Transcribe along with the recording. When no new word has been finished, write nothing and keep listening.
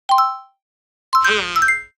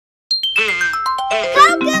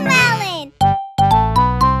CoComelon!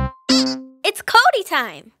 It's Cody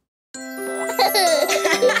Time!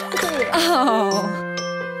 Oh.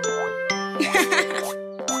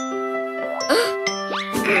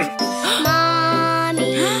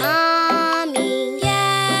 Mommy, Mommy.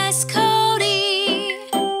 Yes, Cody.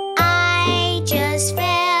 I just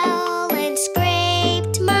fell and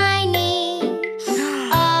scraped my knee.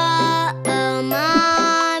 Uh-oh,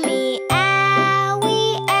 Mommy,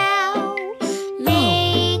 owie, ow.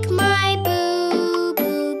 Make my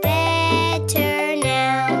boo-boo better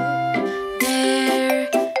now.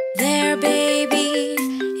 There, baby,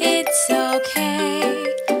 it's okay.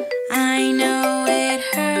 I know it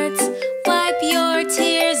hurts. Wipe your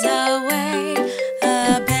tears away.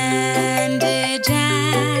 A bandage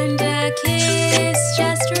and a kiss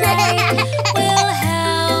just right will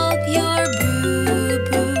help your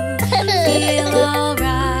boo-boo feel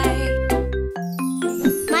alright.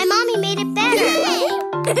 My mommy made it better.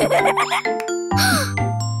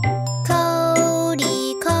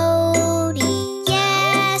 Cody, Cody,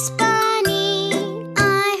 yes, bunny,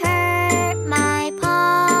 I hurt my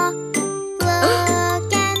paw.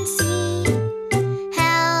 Look and see.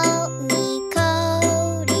 Help me,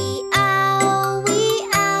 Cody, owie,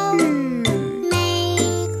 ow.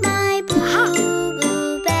 Make my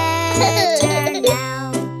boo-boo better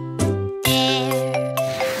now.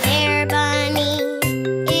 There, bunny,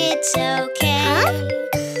 it's okay.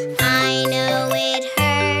 I know it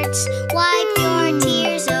hurts. Wipe your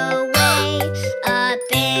tears away. A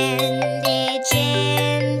bandage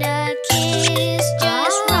and a kiss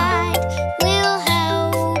just right will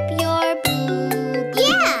help your boo-boo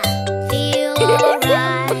feel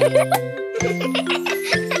alright.